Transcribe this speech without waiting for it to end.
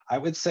I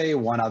would say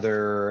one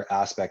other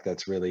aspect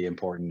that's really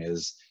important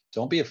is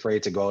don't be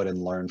afraid to go out and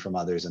learn from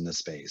others in the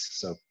space.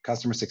 So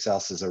customer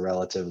success is a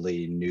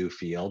relatively new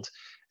field,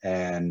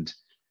 and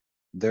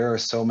there are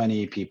so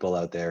many people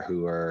out there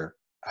who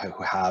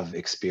have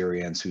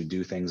experience, who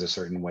do things a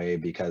certain way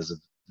because of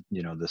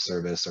the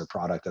service or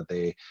product that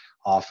they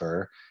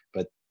offer,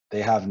 but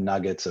they have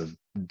nuggets of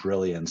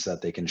brilliance that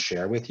they can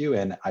share with you.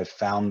 And I've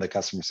found the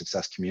customer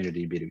success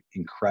community be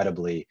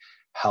incredibly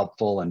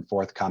helpful and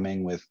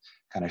forthcoming with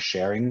kind of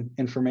sharing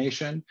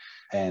information.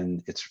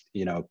 And it's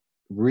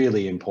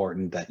really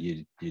important that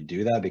you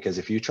do that, because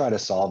if you try to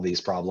solve these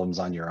problems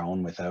on your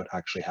own without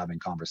actually having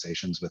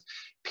conversations with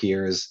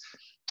peers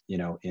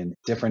in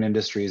different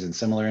industries and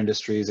similar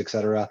industries, et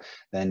cetera,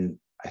 then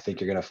I think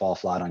you're going to fall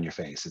flat on your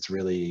face.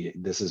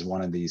 This is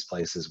one of these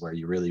places where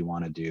you really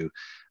want to do,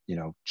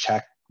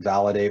 check,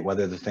 validate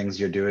whether the things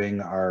you're doing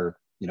are,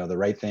 the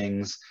right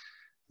things,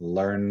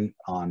 learn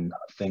on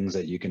things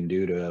that you can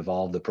do to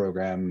evolve the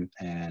program.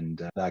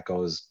 And that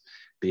goes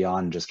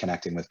beyond just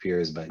connecting with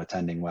peers, but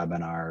attending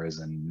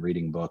webinars and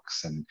reading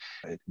books. And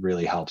it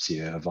really helps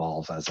you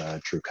evolve as a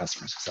true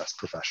customer success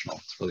professional.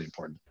 It's really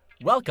important.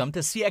 Welcome to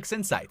CX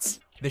Insights,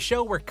 the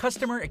show where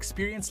customer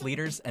experience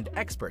leaders and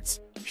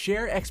experts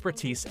share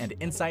expertise and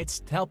insights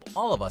to help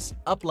all of us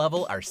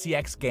up-level our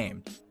CX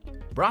game.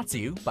 Brought to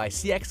you by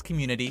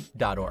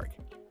cxcommunity.org.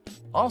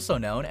 Also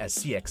known as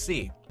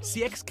CXC,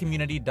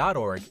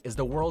 cxcommunity.org is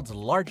the world's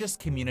largest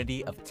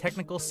community of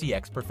technical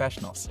CX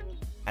professionals.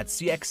 At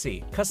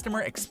CXC,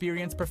 customer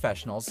experience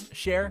professionals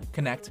share,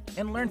 connect,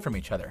 and learn from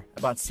each other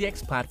about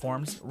CX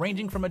platforms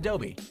ranging from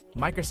Adobe,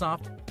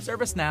 Microsoft,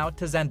 ServiceNow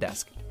to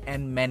Zendesk,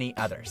 and many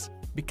others.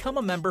 Become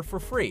a member for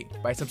free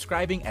by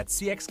subscribing at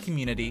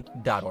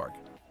cxcommunity.org.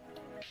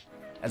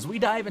 As we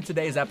dive into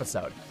today's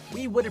episode,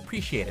 we would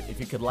appreciate it if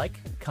you could like,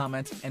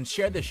 comment, and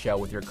share this show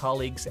with your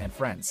colleagues and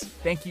friends.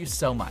 Thank you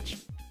so much.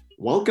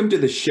 Welcome to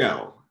the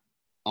show.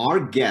 Our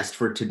guest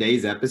for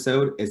today's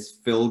episode is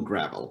Phil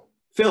Gravel.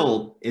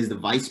 Phil is the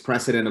Vice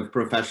President of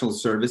Professional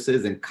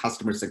Services and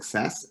Customer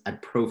Success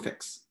at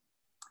Profix.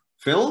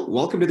 Phil,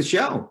 welcome to the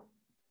show.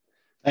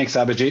 Thanks,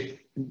 Abhijit.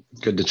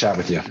 Good to chat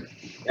with you.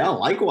 Yeah,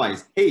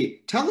 likewise.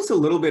 Hey, tell us a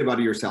little bit about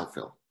yourself,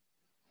 Phil.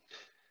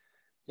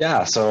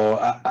 Yeah, so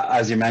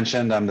as you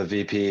mentioned, I'm the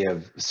VP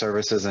of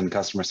Services and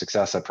Customer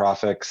Success at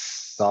Profix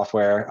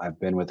Software. I've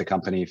been with the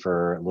company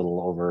for a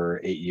little over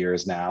 8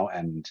 years now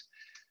and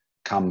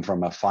come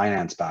from a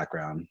finance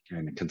background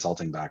and a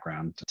consulting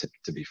background.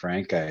 To be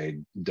frank, I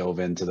dove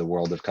into the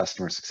world of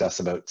customer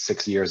success about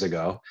 6 years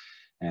ago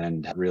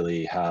and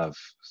really have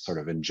sort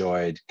of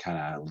enjoyed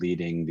kind of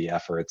leading the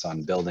efforts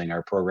on building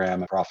our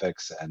program at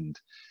Profix and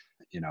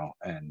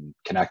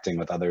connecting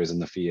with others in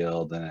the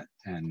field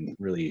and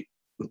really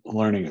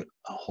learning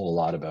a whole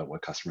lot about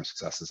what customer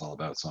success is all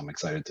about. So I'm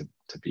excited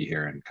to be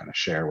here and kind of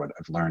share what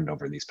I've learned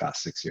over these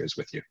past 6 years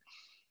with you.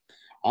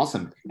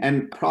 Awesome.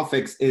 And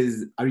Profix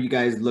are you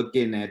guys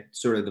looking at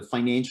sort of the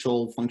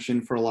financial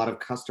function for a lot of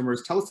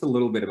customers? Tell us a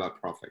little bit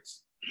about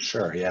Profix.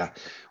 Sure, yeah.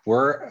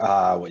 We're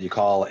what you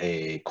call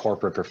a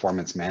corporate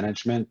performance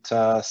management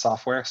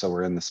software. So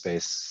we're in the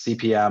space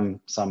CPM,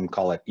 some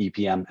call it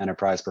EPM,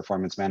 Enterprise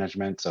Performance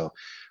Management. So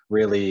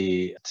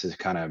really to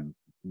kind of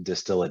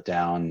distill it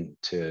down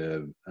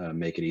to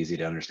make it easy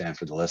to understand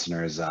for the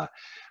listeners,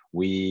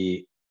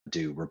 we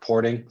do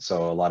reporting.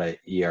 So a lot of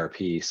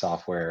ERP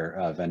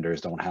software vendors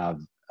don't have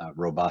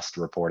robust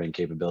reporting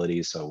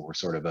capabilities. So we're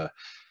sort of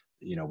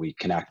we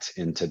connect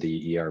into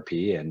the ERP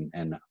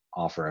and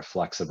offer a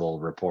flexible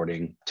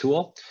reporting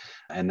tool.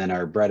 And then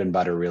our bread and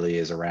butter really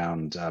is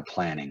around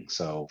planning.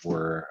 So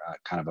we're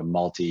kind of a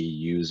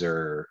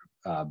multi-user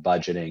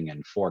budgeting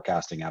and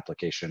forecasting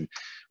application.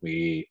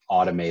 We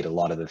automate a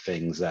lot of the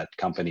things that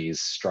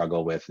companies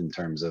struggle with in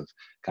terms of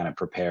kind of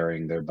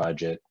preparing their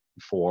budget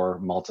for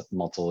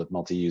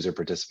multi-user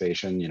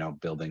participation,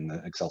 building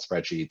the Excel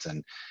spreadsheets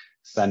and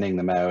sending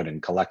them out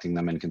and collecting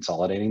them and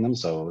consolidating them.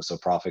 So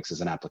Profix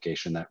is an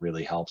application that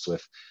really helps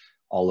with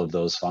all of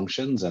those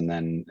functions. And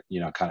then,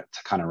 to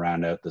kind of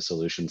round out the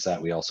solution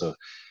set, we also,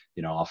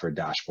 offer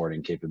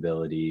dashboarding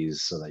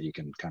capabilities so that you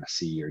can kind of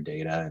see your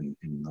data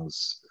in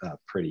those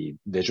pretty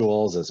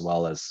visuals, as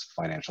well as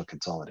financial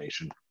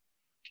consolidation.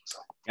 So.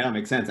 Yeah, it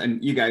makes sense.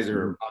 And you guys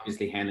are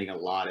obviously handling a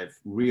lot of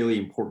really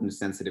important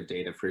sensitive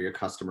data for your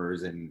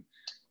customers. And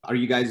are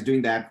you guys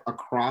doing that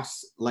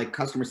across like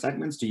customer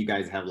segments? Do you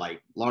guys have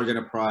like large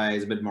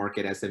enterprise,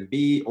 mid-market,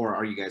 SMB, or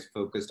are you guys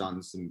focused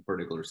on some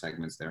particular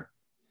segments there?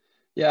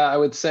 Yeah, I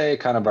would say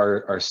kind of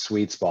our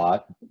sweet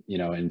spot,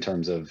 in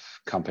terms of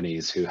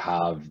companies who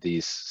have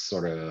these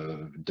sort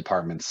of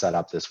departments set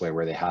up this way,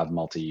 where they have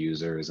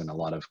multi-users and a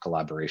lot of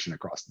collaboration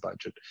across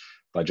the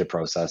budget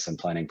process and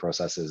planning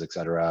processes, et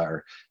cetera,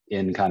 are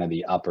in kind of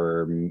the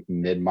upper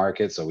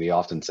mid-market. So we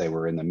often say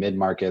we're in the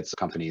mid-markets,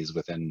 companies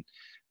within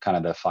kind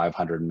of the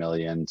 500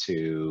 million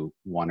to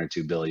 1 or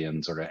 2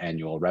 billion sort of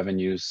annual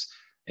revenues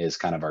is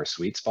kind of our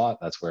sweet spot.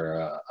 That's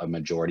where a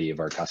majority of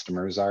our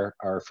customers are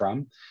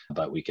from.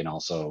 But we can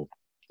also,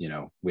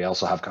 we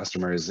also have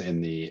customers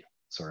in the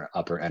sort of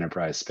upper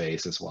enterprise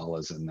space as well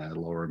as in the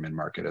lower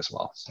mid-market as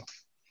well. So.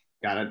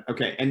 Got it.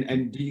 Okay.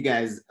 And do you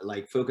guys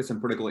like focus on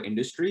particular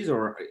industries,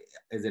 or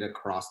is it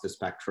across the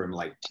spectrum,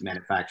 like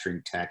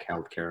manufacturing, tech,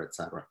 healthcare, et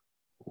cetera?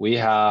 We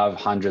have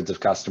hundreds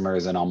of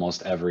customers in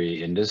almost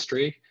every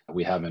industry.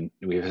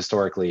 We've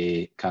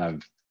historically kind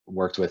of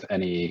worked with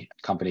any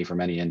company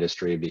from any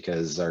industry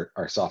because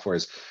our software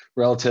is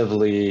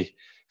relatively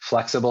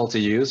flexible to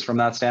use from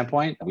that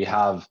standpoint. We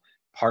have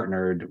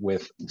partnered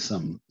with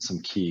some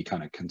key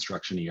kind of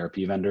construction ERP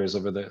vendors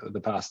over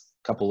the past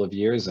couple of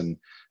years and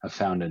have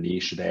found a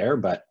niche there,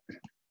 but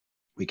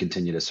we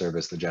continue to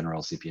service the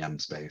general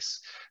CPM space,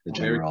 the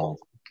general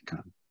kind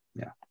of,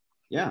 yeah.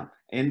 Yeah.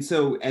 And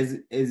so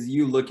as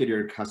you look at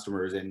your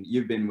customers, and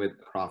you've been with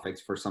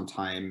Profix for some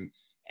time,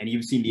 and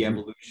you've seen the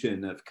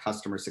evolution of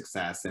customer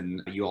success,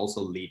 and you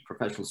also lead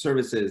professional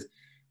services.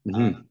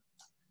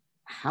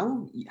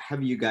 How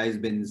have you guys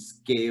been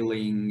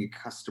scaling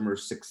customer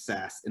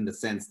success, in the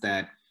sense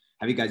that,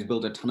 have you guys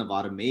built a ton of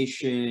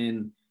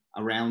automation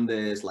around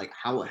this? Like,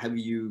 how have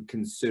you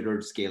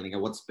considered scaling,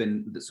 and what's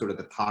been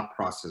the thought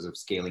process of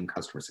scaling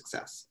customer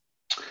success?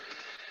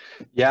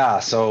 Yeah,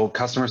 so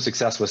customer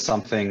success was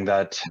something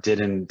that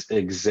didn't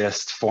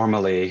exist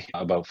formally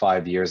about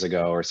 5 years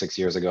ago or 6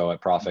 years ago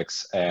at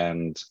Profix,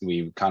 and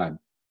we kind of,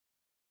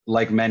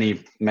 like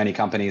many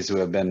companies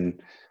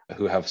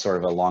who have sort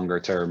of a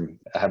longer term,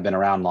 have been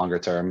around longer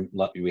term.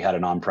 We have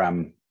an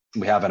on-prem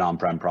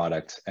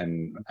product,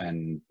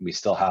 and we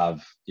still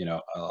have, you know,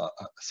 a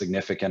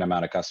significant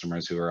amount of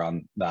customers who are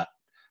on that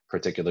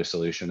particular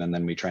solution, and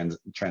then we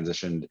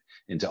transitioned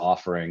into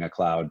offering a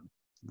cloud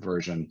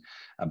version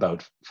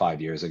about 5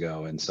 years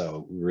ago. And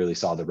so we really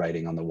saw the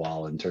writing on the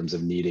wall in terms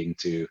of needing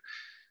to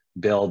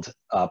build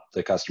up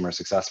the customer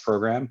success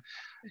program.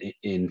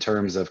 In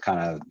terms of kind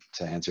of,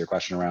 to answer your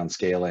question around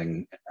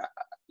scaling,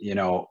 you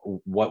know,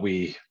 what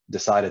we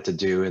decided to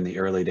do in the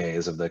early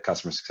days of the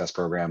customer success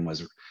program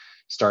was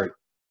start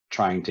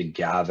trying to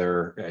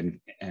gather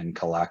and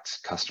collect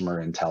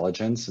customer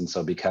intelligence. And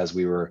so because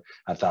we were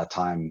at that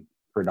time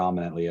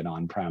predominantly an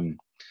on-prem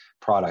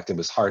product, it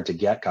was hard to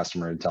get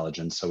customer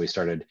intelligence. So we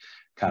started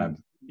kind of,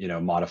 you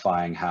know,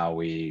 modifying how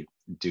we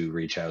do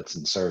reach outs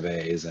and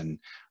surveys, and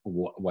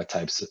what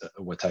types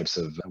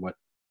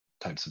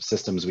of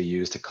systems we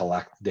use to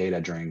collect data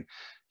during,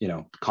 you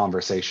know,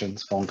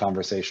 phone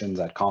conversations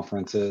at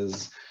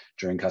conferences,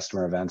 during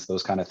customer events,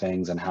 those kind of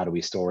things. And how do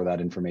we store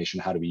that information?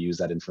 How do we use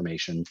that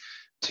information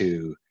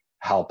to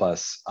help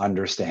us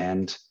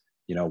understand,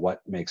 you know,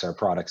 what makes our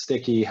product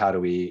sticky? How do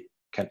we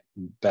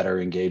better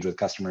engage with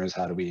customers?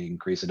 How do we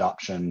increase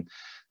adoption?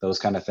 Those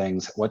kind of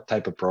things. What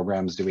type of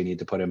programs do we need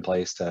to put in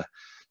place to,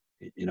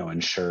 you know,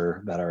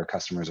 ensure that our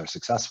customers are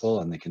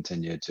successful and they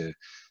continue to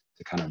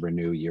kind of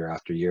renew year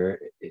after year?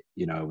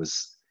 You know, it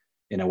was,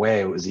 in a way,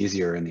 it was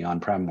easier in the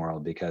on-prem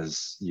world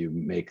because you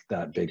make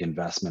that big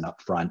investment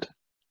up front,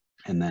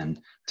 and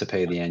then to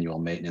pay the annual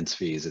maintenance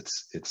fees,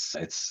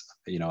 it's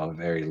you know, a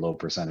very low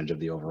percentage of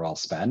the overall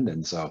spend.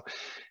 And so,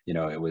 you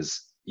know, it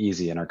was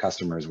easy, and our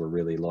customers were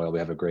really loyal. We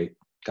have a great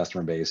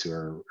customer base who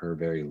are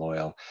very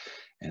loyal.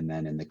 And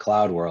then in the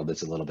cloud world,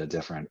 it's a little bit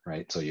different,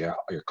 right? So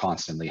you're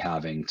constantly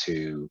having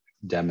to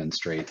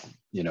demonstrate,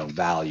 you know,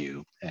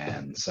 value.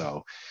 And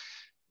so,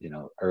 you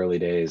know, early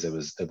days, it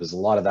was a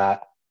lot of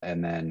that.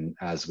 And then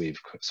as we've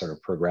sort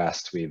of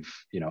progressed, we've,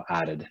 you know,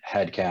 added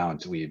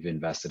headcount, we've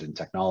invested in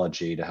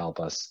technology to help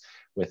us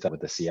with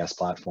the CS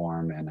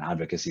platform and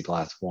advocacy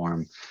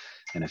platform,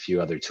 and a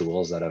few other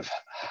tools that have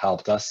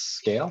helped us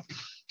scale.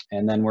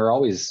 And then we're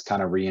always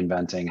kind of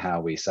reinventing how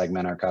we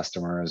segment our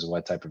customers,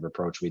 what type of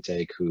approach we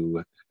take,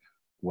 you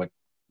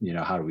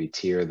know, how do we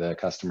tier the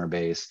customer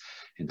base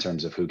in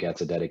terms of who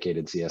gets a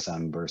dedicated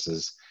CSM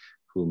versus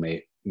who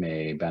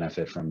may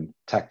benefit from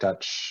tech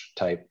touch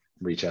type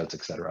reach outs,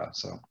 et cetera.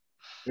 So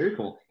very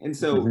cool. And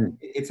so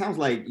it sounds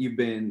like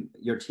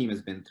your team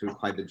has been through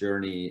quite the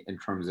journey in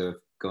terms of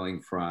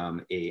going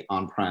from a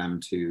on-prem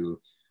to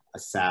a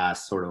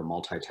SaaS, sort of a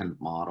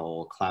multi-tenant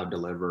model, cloud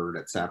delivered,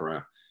 et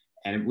cetera.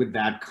 And with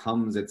that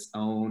comes its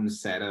own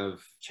set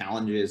of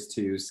challenges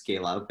to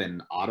scale up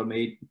and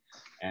automate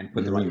and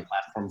put the right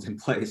platforms in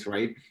place,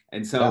 right?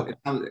 And so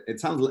it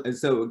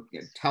sounds so.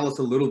 Tell us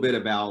a little bit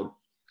about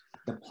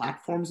the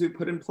platforms you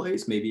put in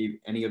place,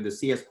 maybe any of the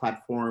CS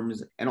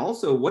platforms, and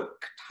also what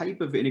type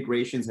of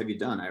integrations have you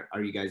done?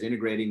 Are you guys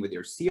integrating with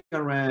your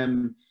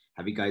CRM?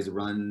 Have you guys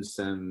run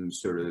some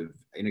sort of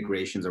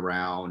integrations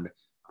around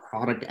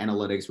product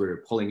analytics, where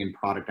you're pulling in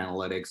product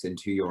analytics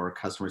into your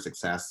customer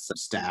success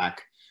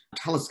stack?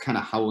 Tell us kind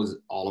of how is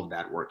all of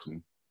that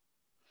working?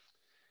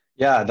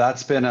 Yeah,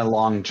 that's been a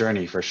long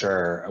journey for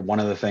sure. One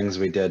of the things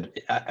we did,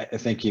 I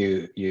think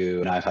you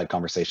and I have had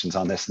conversations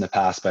on this in the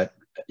past, but,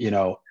 you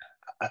know,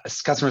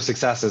 customer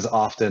success is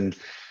often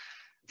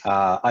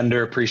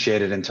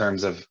underappreciated in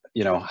terms of,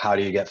 you know, how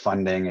do you get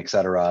funding, et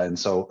cetera. And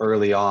so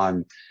early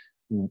on,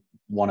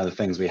 one of the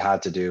things we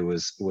had to do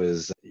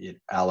was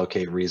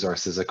allocate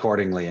resources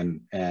accordingly.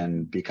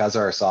 And because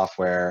our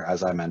software,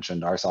 as I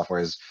mentioned, our software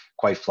is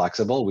quite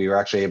flexible. We were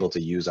actually able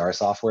to use our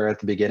software at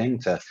the beginning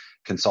to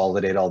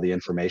consolidate all the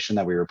information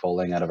that we were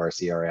pulling out of our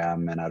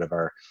CRM and out of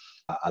our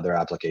other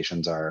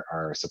applications,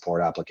 our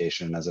support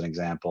application as an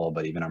example,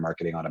 but even our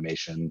marketing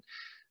automation.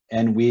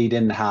 And we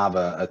didn't have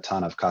a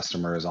ton of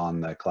customers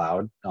on the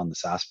cloud, on the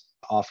SaaS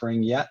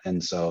offering yet.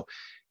 And so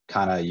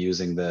kind of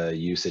using the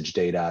usage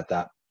data at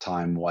that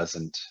time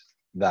wasn't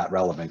that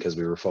relevant because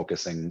we were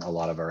focusing a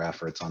lot of our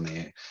efforts on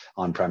the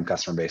on-prem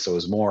customer base. So it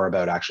was more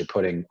about actually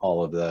putting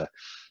all of the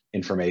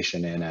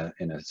information in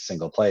a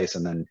single place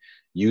and then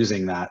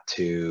using that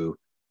to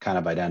kind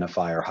of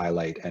identify or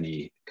highlight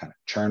any kind of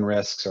churn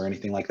risks or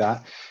anything like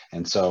that.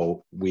 And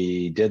so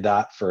we did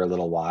that for a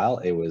little while.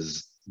 It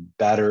was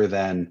better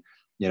than,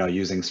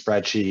 using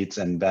spreadsheets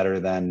and better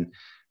than,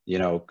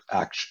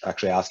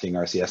 actually asking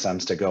our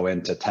CSMs to go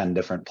into 10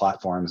 different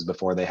platforms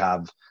before they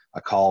have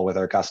a call with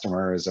our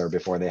customers or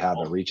before they have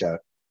a reach out.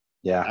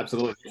 Yeah,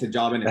 absolutely. It's a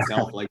job in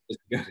itself, like just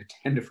go to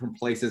 10 different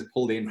places,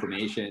 pull the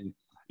information.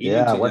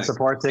 Yeah, what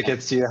support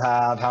tickets do you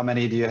have? How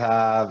many do you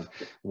have?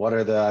 What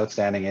are the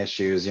outstanding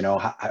issues?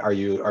 Are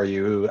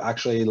you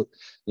actually,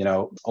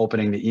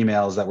 opening the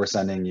emails that we're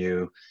sending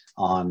you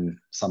on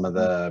some of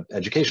the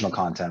educational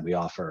content we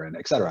offer, and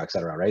et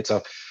cetera, right?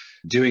 So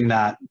doing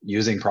that,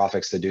 using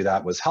Profix to do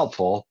that was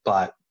helpful,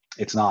 but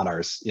it's not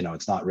ours,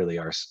 it's not really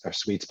our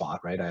sweet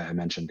spot, right? I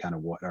mentioned kind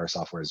of what our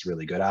software is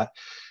really good at.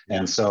 Yeah.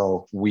 And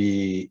so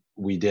we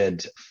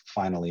did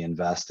finally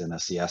invest in a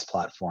CS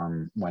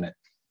platform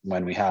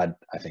when we had,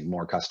 I think,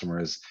 more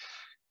customers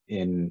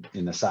in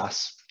the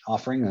SaaS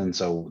offering. And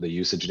so the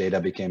usage data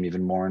became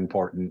even more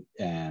important,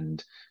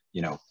 and,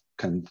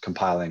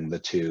 compiling the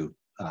two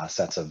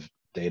sets of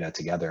data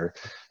together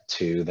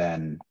to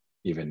then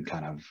even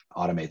kind of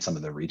automate some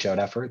of the reach out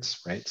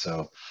efforts, right?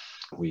 So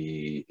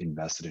we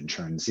invested in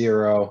Churn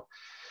Zero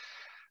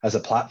as a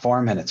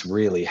platform, and it's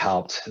really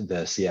helped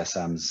the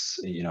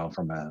CSMs,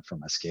 from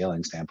a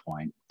scaling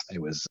standpoint.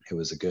 It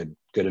was a good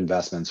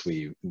investment.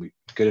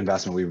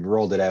 We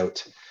rolled it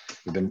out.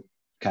 We've been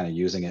kind of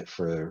using it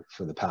for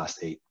the past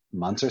 8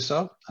 months or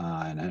so,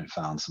 and I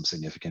found some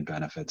significant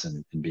benefits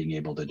in being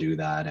able to do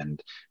that and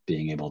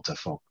being able to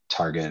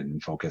target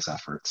and focus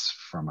efforts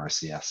from our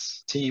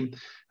CS team,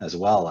 as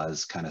well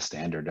as kind of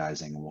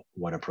standardizing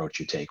what approach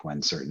you take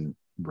when certain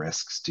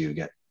risks do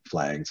get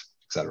flagged,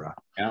 et cetera.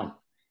 Yeah.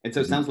 And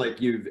so it sounds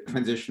like you've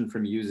transitioned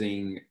from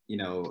using,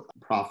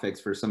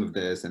 Profix for some of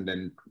this, and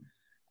then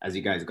as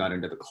you guys got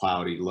into the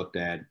cloud, you looked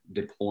at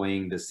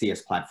deploying the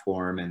CS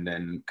platform and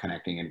then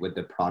connecting it with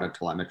the product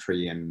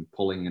telemetry and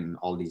pulling in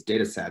all these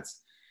data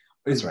sets.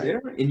 Is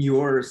there in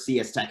your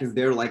CS stack, is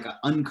there like an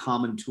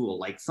uncommon tool,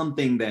 like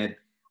something that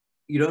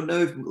you don't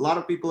know if a lot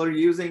of people are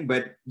using,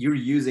 but you're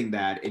using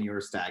that in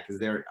your stack?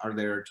 Are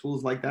there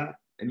tools like that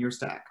in your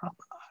stack?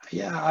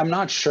 Yeah, I'm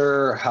not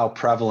sure how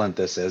prevalent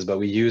this is, but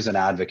we use an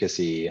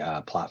advocacy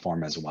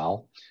platform as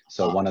well.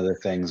 So one of the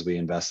things we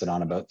invested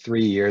on about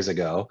 3 years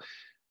ago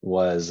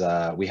was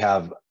we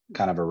have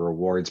kind of a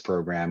rewards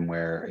program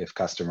where if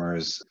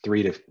customers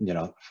 3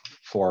 to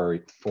 4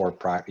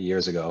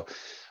 years ago,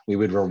 we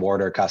would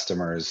reward our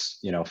customers,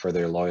 for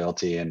their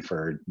loyalty and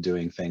for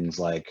doing things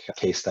like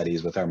case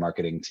studies with our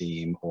marketing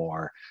team,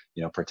 or,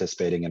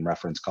 participating in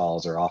reference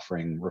calls or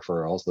offering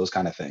referrals, those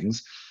kind of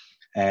things.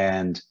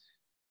 And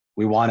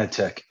we wanted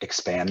to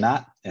expand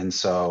that. And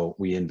so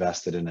we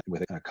invested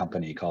with a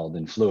company called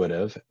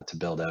Influitive to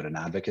build out an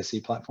advocacy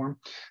platform.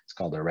 It's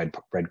called the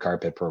Red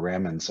Carpet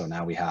program. And so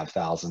now we have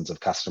thousands of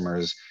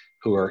customers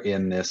who are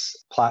in this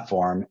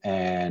platform,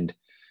 and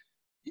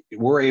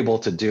we're able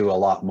to do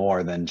a lot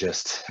more than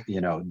just,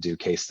 do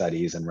case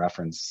studies and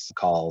reference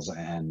calls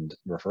and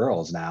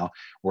referrals. Now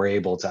we're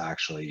able to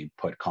actually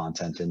put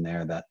content in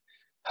there that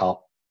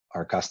help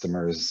our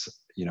customers,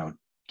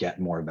 get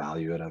more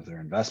value out of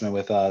their investment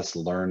with us,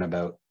 learn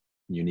about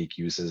unique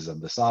uses of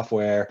the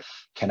software,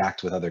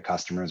 connect with other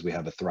customers. We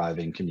have a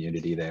thriving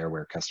community there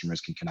where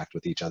customers can connect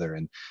with each other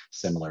in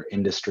similar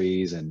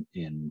industries and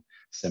in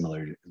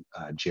similar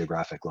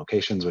geographic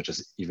locations, which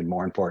is even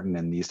more important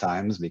in these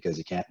times because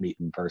you can't meet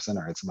in person,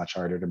 or it's much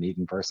harder to meet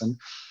in person.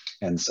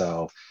 And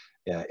so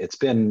yeah, it's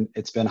been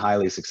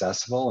highly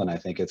successful, and I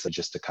think it's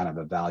just a kind of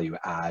a value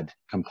add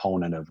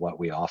component of what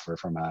we offer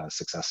from a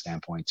success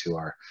standpoint to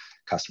our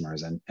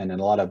customers. And in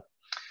a lot of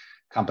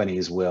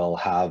companies will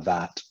have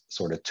that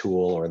sort of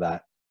tool or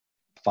that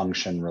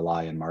function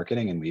rely in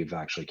marketing, and we've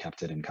actually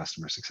kept it in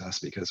customer success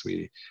because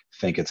we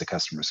think it's a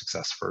customer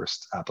success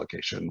first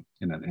application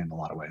in a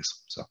lot of ways.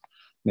 So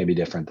maybe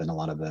different than a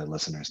lot of the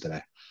listeners today.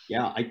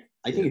 Yeah,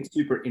 I think it's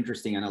super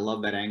interesting, and I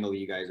love that angle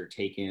you guys are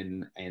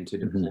taking, and to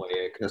deploy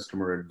a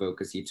customer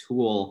advocacy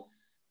tool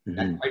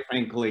that, quite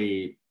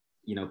frankly,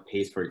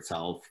 pays for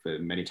itself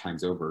many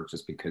times over,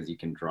 just because you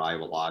can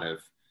drive a lot of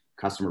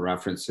customer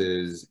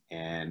references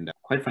and,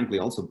 quite frankly,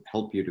 also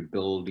help you to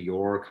build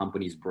your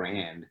company's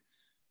brand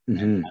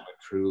and have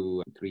a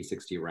true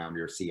 360 around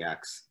your CX.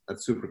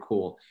 That's super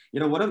cool.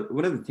 One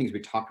of the things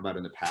we talked about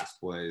in the past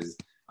was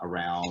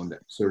around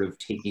sort of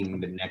taking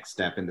the next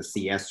step in the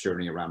CS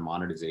journey around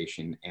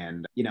monetization.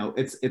 And, you know,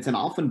 it's an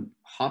often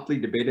hotly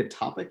debated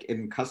topic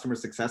in customer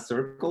success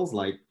circles.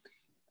 Like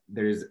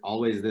there's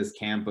always this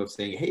camp of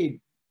saying, hey,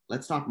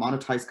 let's not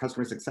monetize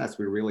customer success.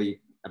 We're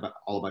really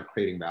all about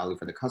creating value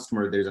for the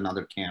customer. There's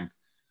another camp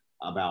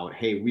about,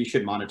 hey, we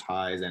should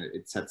monetize, and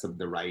it sets up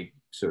the right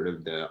sort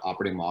of the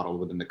operating model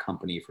within the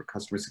company for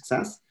customer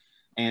success.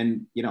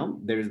 And, you know,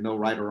 there's no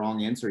right or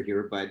wrong answer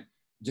here, but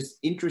just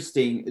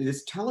interesting.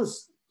 Just tell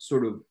us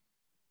sort of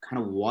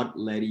kind of what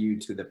led you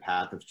to the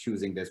path of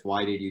choosing this.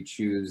 Why did you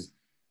choose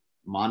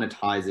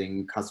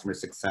monetizing customer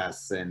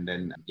success? And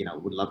then, you know,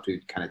 would love to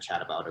kind of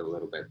chat about it a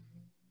little bit.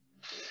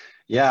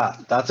 Yeah,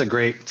 that's a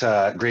great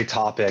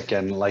topic.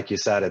 And like you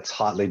said, it's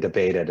hotly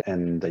debated,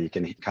 and you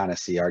can kind of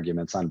see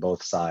arguments on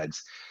both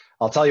sides.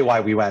 I'll tell you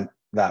why we went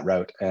that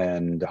route,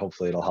 and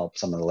hopefully it'll help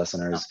some of the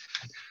listeners.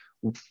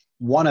 Yeah.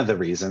 One of the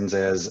reasons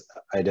is,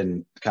 I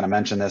didn't kind of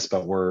mention this,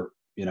 but we're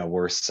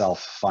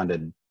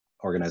self-funded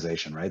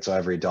organization, right? So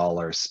every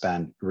dollar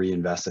spent,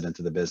 reinvested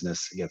into the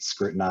business gets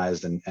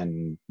scrutinized,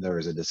 and there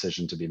is a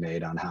decision to be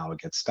made on how it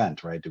gets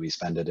spent, right? Do we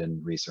spend it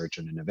in research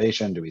and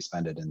innovation? Do we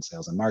spend it in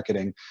sales and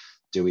marketing?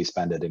 Do we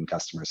spend it in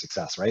customer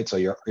success, right? So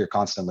you're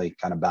constantly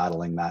kind of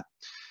battling that.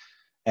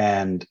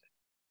 And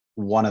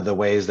one of the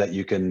ways that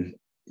you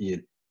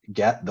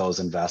get those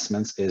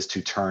investments is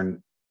to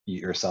turn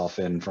yourself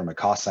in from a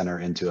cost center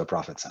into a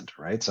profit center,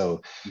 right?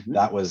 So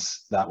that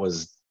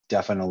was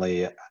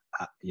definitely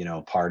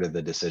part of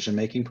the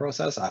decision-making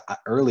process.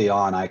 Early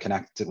on, I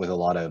connected with a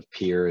lot of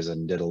peers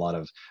and did a lot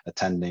of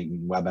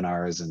attending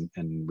webinars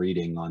and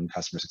reading on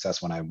customer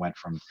success. When I went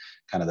from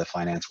kind of the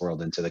finance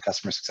world into the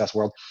customer success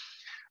world,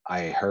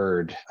 I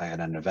heard at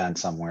an event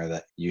somewhere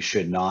that you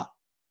should not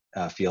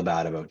feel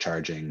bad about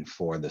charging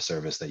for the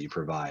service that you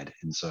provide.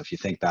 And so if you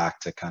think back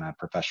to kind of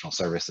professional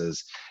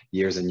services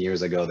years and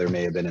years ago, there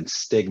may have been a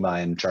stigma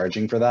in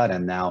charging for that.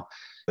 And now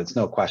it's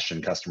no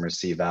question customers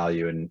see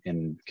value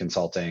in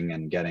consulting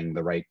and getting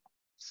the right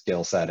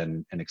skill set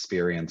and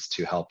experience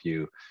to help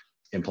you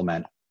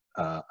implement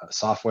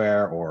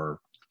software or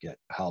get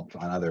help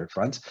on other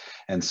fronts.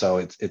 And so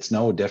it's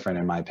no different,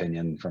 in my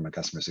opinion, from a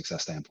customer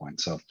success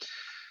standpoint. So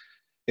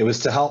it was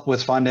to help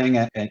with funding,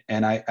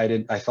 and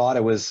I thought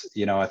it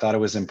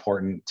was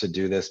important to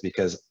do this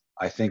because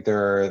I think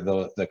there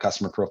are the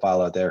customer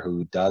profile out there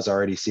who does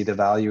already see the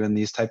value in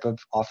these type of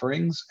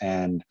offerings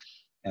and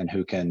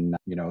who can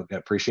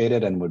appreciate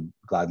it and would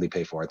gladly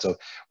pay for it. So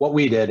what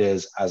we did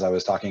is, as I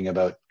was talking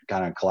about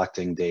kind of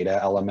collecting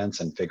data elements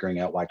and figuring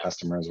out why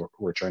customers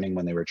were churning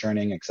when they were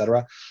churning, et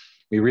cetera,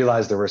 we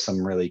realized there were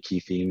some really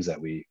key themes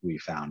that we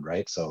found,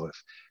 right? So if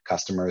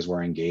customers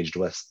were engaged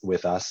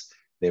with us,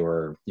 they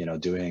were,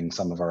 doing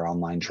some of our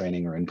online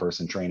training or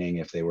in-person training,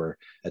 if they were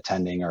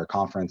attending our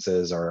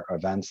conferences or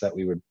events that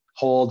we would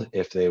hold,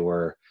 if they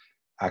were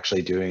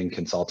actually doing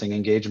consulting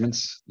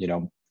engagements,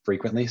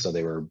 frequently. So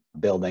they were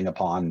building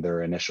upon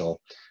their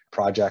initial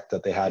project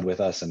that they had with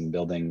us and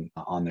building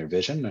on their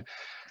vision.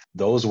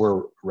 Those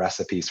were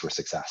recipes for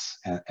success.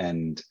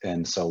 And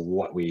so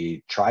what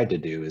we tried to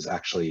do is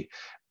actually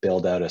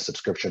build out a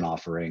subscription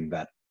offering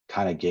that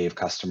kind of gave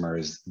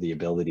customers the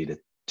ability to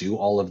do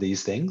all of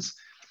these things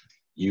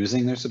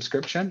using their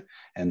subscription.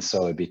 And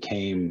so it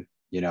became,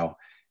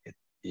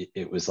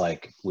 it was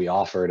like we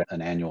offered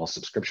an annual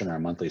subscription or a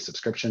monthly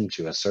subscription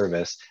to a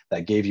service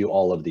that gave you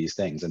all of these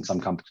things. And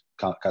some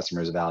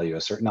customers value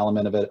a certain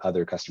element of it,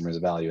 other customers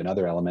value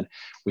another element.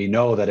 We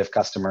know that if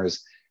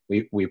customers,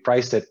 we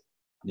priced it,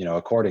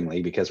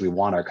 accordingly, because we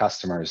want our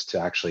customers to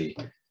actually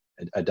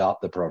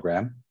adopt the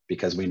program,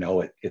 because we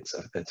know it's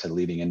a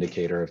leading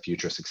indicator of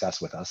future success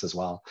with us as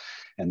well.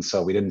 And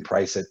so we didn't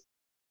price it.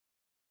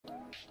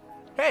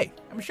 Hey,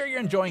 I'm sure you're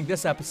enjoying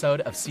this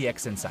episode of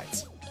CX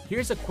Insights.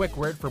 Here's a quick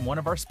word from one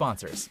of our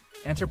sponsors,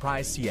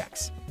 Enterprise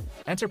CX.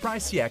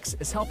 Enterprise CX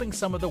is helping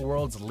some of the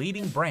world's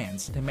leading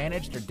brands to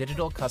manage their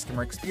digital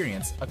customer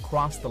experience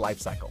across the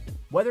lifecycle.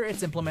 Whether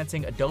it's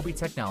implementing Adobe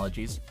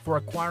technologies for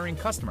acquiring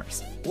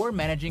customers or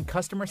managing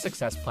customer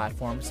success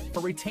platforms for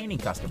retaining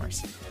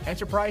customers,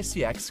 Enterprise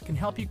CX can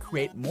help you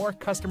create more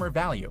customer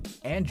value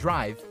and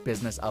drive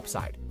business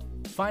upside.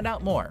 Find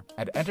out more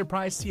at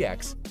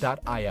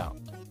enterprisecx.io.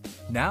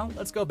 Now,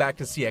 let's go back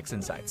to CX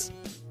Insights.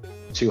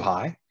 Too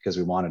high, because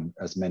we wanted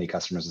as many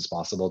customers as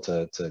possible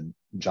to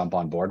jump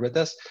on board with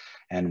this.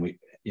 And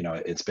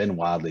it's been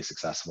wildly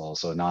successful.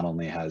 So not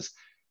only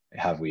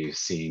have we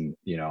seen,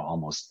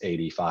 almost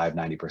 85,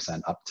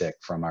 90% uptick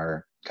from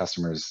our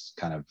customers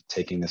kind of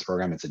taking this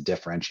program. It's a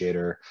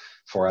differentiator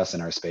for us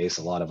in our space.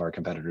 A lot of our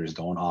competitors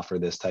don't offer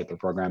this type of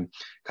program.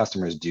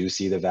 Customers do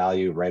see the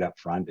value right up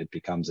front. It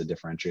becomes a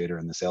differentiator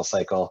in the sales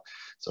cycle.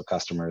 So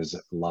customers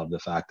love the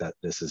fact that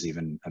this is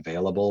even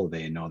available.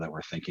 They know that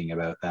we're thinking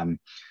about them,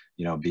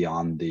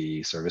 beyond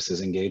the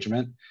services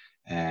engagement.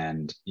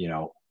 And,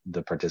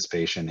 the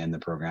participation in the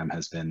program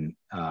has been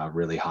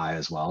really high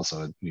as well.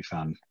 So we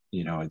found,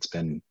 it's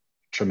been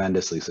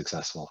tremendously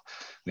successful.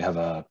 We have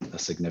a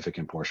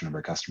significant portion of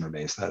our customer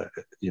base that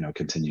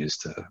continues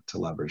to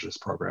leverage this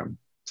program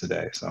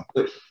today. So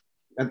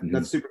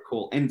That's super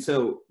cool. And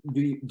so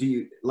do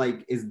you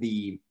like, is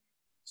the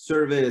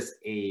service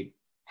a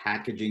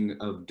packaging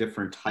of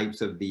different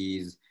types of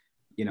these,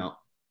 you know,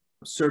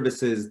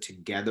 services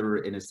together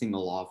in a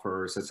single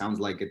offer? So it sounds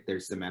like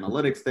there's some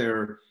analytics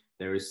there,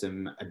 there is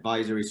some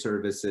advisory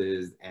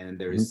services, and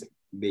there's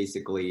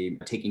basically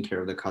taking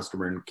care of the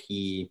customer in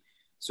key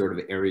sort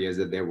of areas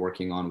that they're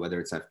working on, whether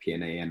it's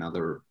FP&A and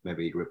other,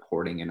 maybe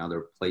reporting in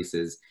other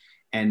places.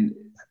 And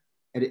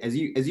as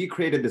you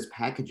created this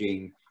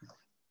packaging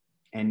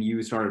and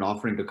you started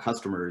offering to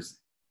customers,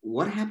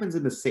 what happens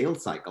in the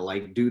sales cycle?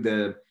 Like,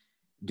 does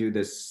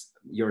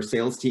your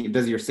sales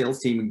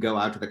team go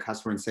out to the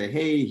customer and say,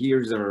 hey,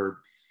 here's our,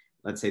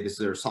 let's say this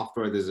is our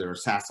software, this is our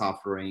SaaS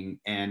offering,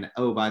 and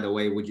oh, by the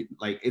way, would you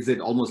like, is it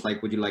almost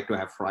like, would you like to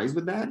have fries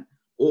with that?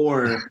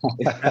 Or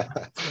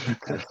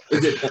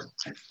is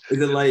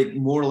it like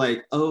more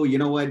like, oh, you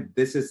know what,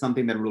 this is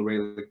something that will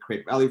really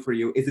create value for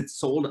you? Is it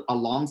sold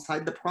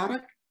alongside the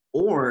product,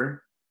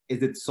 or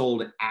is it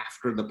sold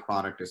after the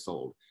product is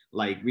sold?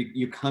 Like,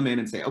 you come in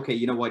and say, okay,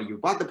 you know what, you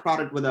bought the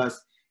product with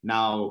us,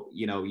 now,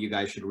 you know, you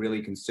guys should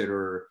really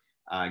consider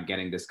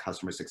getting this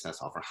customer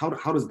success offer.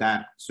 How does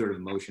that sort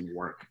of motion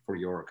work for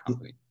your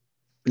company?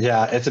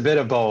 Yeah, it's a bit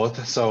of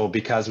both. So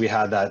because we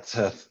had that,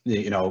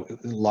 you know,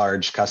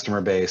 large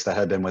customer base that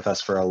had been with us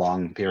for a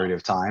long period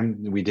of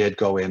time, we did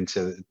go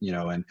into, you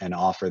know, and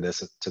offer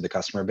this to the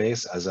customer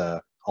base as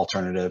a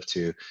alternative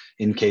to,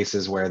 in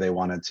cases where they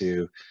wanted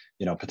to,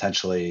 you know,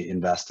 potentially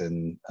invest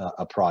in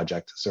a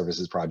project,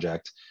 services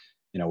project.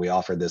 You know, we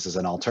offered this as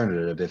an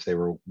alternative if they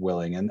were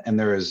willing. And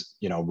there is,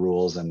 you know,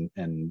 rules and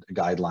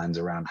guidelines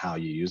around how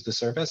you use the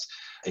service.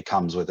 It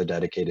comes with a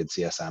dedicated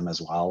CSM as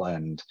well.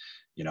 And,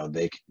 you know,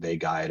 they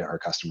guide our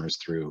customers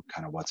through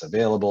kind of what's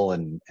available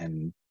and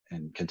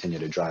continue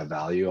to drive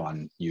value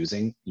on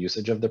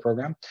usage of the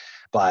program.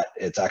 But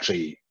it's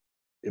actually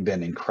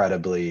been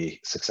incredibly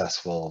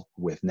successful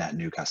with net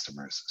new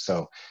customers.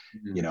 So,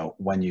 you know,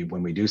 when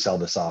we do sell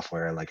the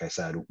software, like I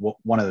said,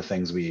 one of the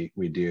things we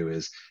do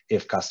is,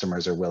 if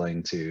customers are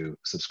willing to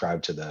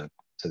subscribe to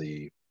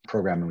the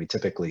program, and we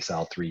typically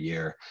sell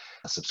 3-year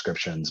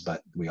subscriptions,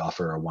 but we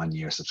offer a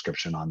 1-year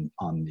subscription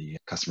on the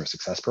customer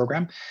success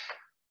program,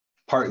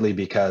 partly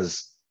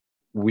because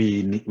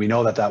we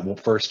know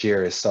that first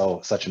year is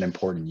such an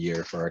important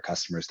year for our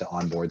customers to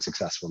onboard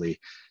successfully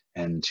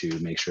and to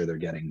make sure they're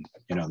getting,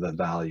 you know, the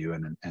value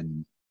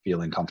and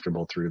feeling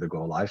comfortable through the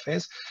go live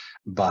phase.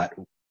 But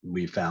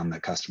we found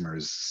that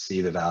customers see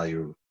the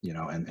value, you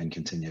know, and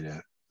continue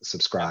to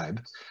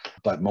subscribe.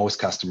 But most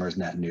customers,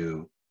 net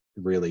new,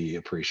 really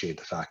appreciate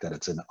the fact that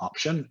it's an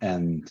option.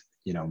 And,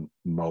 you know,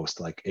 most,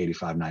 like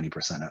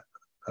 85-90%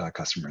 of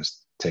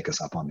customers take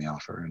us up on the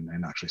offer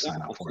and actually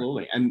sign up for it.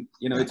 Absolutely. And,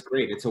 you know, it's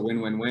great. It's a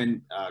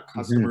win-win-win.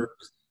 Customers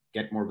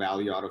get more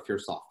value out of your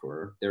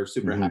software. They're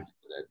super happy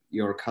with it.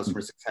 Your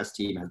customer success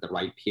team has the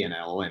right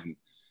P&L, and,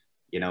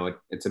 you know,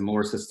 it's a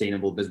more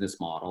sustainable business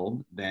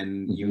model.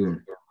 Then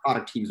your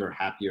product teams are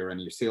happier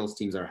and your sales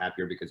teams are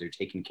happier because you're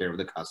taking care of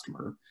the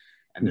customer.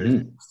 And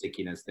there's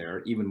stickiness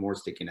there, even more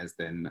stickiness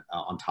than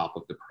on top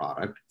of the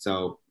product.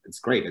 So it's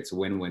great. It's a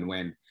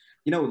win-win-win.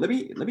 You know, let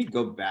me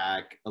go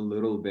back a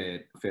little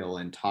bit, Phil,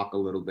 and talk a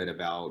little bit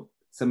about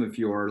some of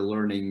your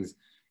learnings.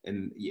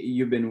 And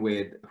you've been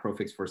with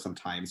Profix for some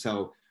time.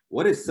 So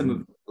what is some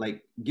of,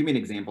 like, give me an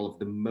example of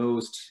the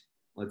most,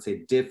 let's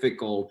say,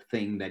 difficult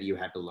thing that you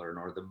had to learn,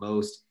 or the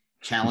most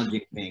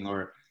challenging thing,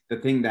 or the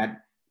thing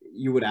that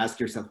you would ask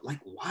yourself, like,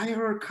 why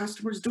are our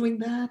customers doing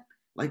that?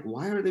 Like,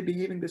 why are they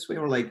behaving this way?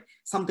 Or like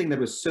something that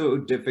was so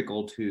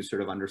difficult to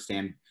sort of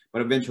understand,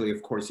 but eventually,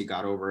 of course, you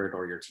got over it,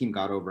 or your team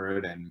got over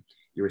it, and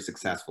you were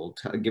successful.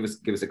 Give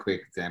us a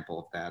quick example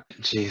of that.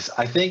 Geez,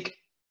 I think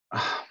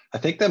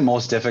the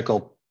most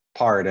difficult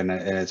part, and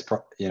it's,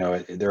 you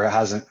know,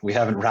 we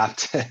haven't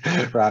wrapped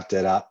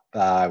it up,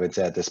 I would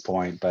say, at this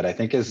point, but I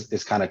think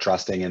is kind of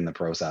trusting in the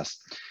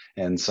process.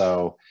 And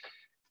so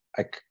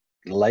I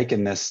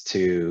liken this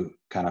to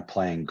kind of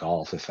playing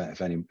golf.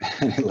 If any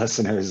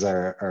listeners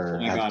are oh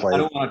my God, I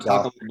don't want to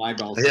talk about my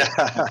golf.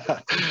 Yeah.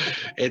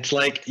 It's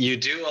like you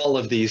do all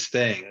of these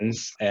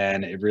things,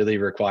 and it really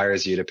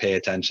requires you to pay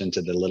attention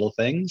to the little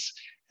things.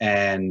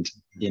 And,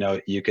 you know,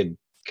 you could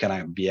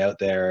kind of be out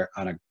there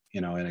on a,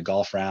 you know, in a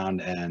golf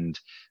round and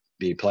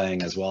be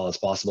playing as well as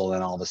possible,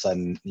 and all of a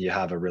sudden you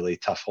have a really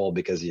tough hole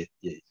because you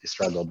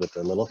struggled with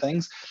the little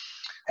things,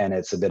 and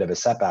it's a bit of a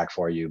setback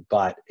for you.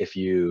 But if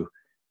you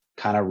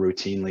kind of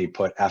routinely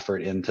put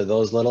effort into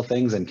those little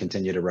things and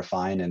continue to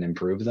refine and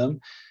improve them,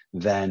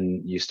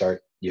 then you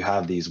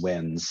have these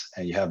wins,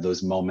 and you have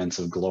those moments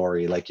of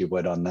glory like you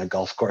would on the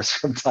golf course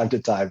from time to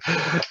time,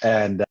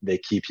 and they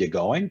keep you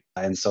going.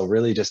 And so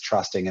really just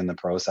trusting in the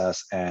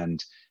process.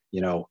 And, you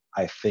know,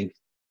 I think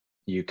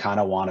you kind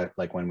of want to,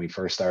 like when we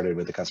first started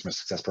with the customer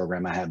success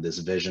program, I had this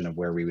vision of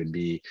where we would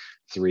be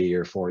 3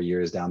 or 4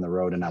 years down the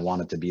road, and I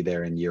wanted to be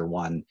there in year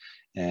 1.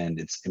 And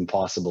it's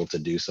impossible to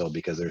do so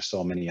because there's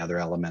so many other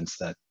elements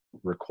that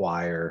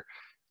require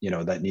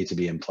that need to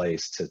be in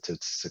place to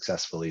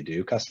successfully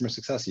do customer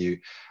success.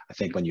 I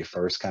think when you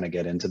first kind of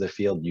get into the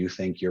field, you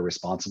think you're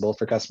responsible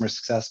for customer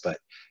success, but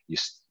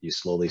you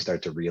slowly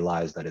start to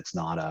realize that it's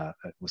not a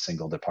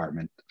single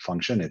department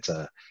function. It's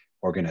a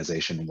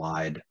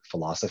organization-wide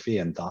philosophy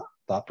and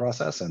thought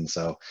process. And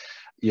so,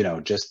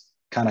 just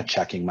kind of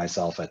checking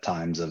myself at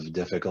times of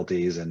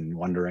difficulties and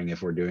wondering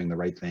if we're doing the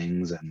right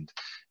things, and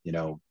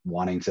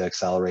wanting to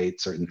accelerate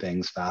certain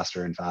things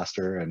faster and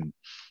faster, and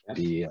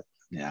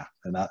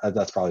and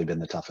that's probably been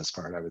the toughest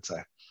part, I would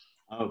say.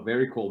 Oh,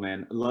 very cool,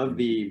 man. I love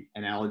the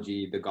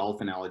analogy, the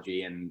golf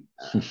analogy, and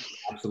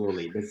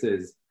absolutely, this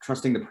is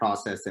trusting the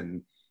process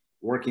and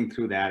working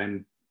through that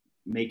and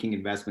making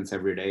investments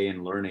every day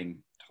and learning.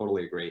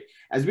 Totally agree.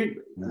 As we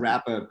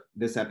wrap up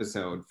this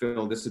episode,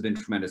 Phil, this has been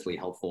tremendously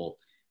helpful.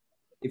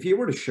 If you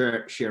were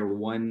to share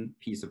one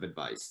piece of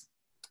advice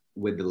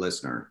with the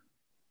listener,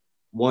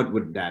 what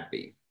would that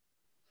be?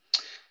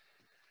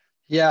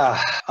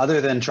 Yeah,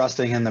 other than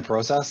trusting in the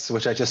process,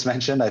 which I just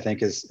mentioned, I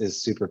think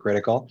is super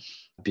critical,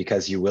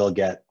 because you will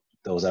get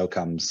those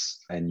outcomes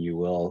and you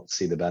will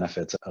see the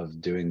benefits of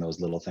doing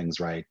those little things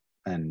right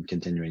and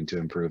continuing to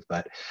improve.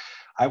 But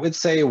I would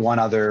say one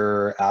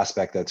other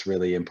aspect that's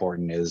really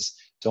important is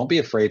don't be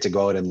afraid to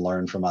go out and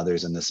learn from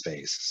others in the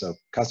space. So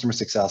customer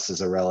success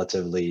is a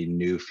relatively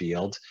new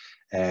field,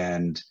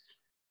 and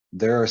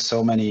there are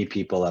so many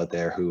people out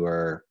there who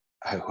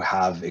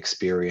have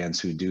experience,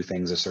 who do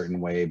things a certain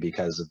way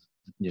because of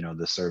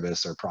the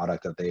service or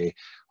product that they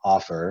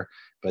offer,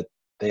 but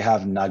they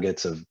have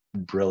nuggets of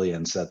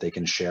brilliance that they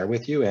can share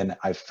with you. And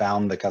I've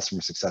found the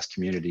customer success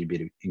community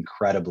be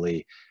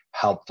incredibly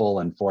helpful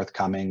and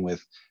forthcoming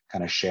with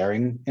kind of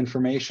sharing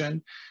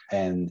information.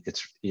 And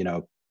it's,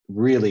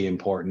 really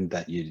important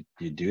that you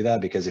do that,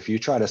 because if you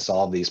try to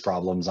solve these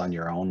problems on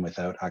your own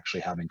without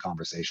actually having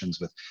conversations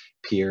with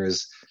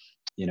peers,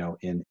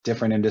 in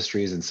different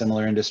industries and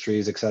similar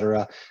industries, et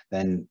cetera,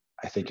 then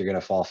I think you're going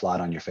to fall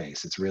flat on your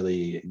face.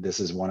 This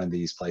is one of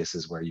these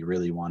places where you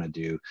really want to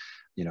do,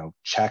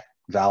 check,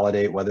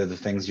 validate whether the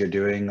things you're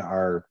doing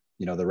are,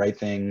 the right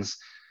things,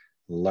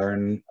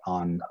 learn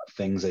on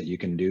things that you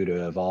can do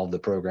to evolve the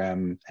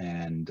program.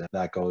 And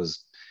that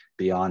goes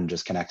beyond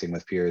just connecting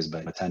with peers,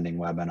 but attending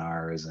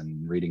webinars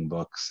and reading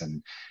books.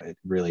 And it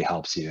really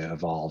helps you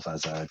evolve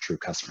as a true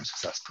customer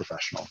success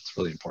professional. It's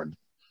really important.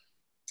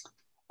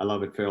 I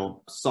love it,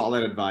 Phil.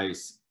 Solid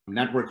advice.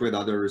 Network with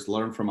others,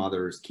 learn from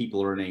others, keep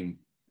learning,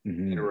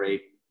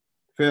 iterate.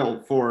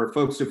 Phil, for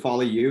folks to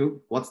follow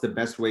you, what's the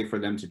best way for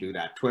them to do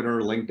that? Twitter,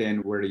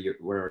 LinkedIn, where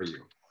are you?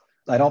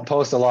 I don't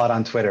post a lot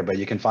on Twitter, but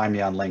you can find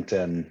me on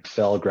LinkedIn,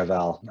 Phil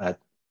Gravel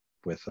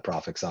with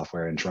Profix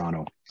Software in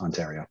Toronto,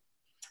 Ontario.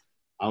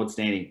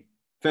 Outstanding.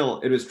 Phil,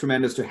 it was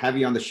tremendous to have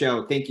you on the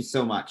show. Thank you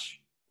so much.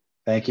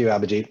 Thank you,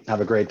 Abhijit.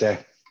 Have a great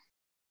day.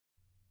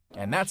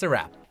 And that's a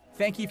wrap.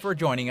 Thank you for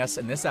joining us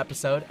in this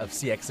episode of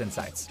CX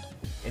Insights.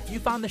 If you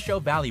found the show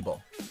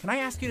valuable, can I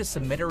ask you to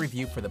submit a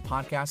review for the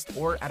podcast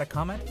or add a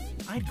comment?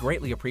 I'd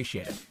greatly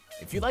appreciate it.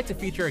 If you'd like to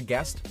feature a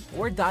guest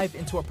or dive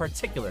into a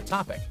particular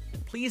topic,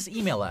 please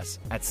email us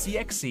at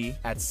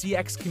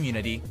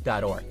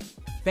cxc@cxcommunity.org.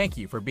 Thank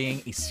you for being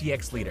a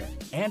CX leader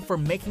and for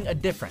making a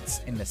difference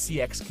in the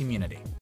CX community.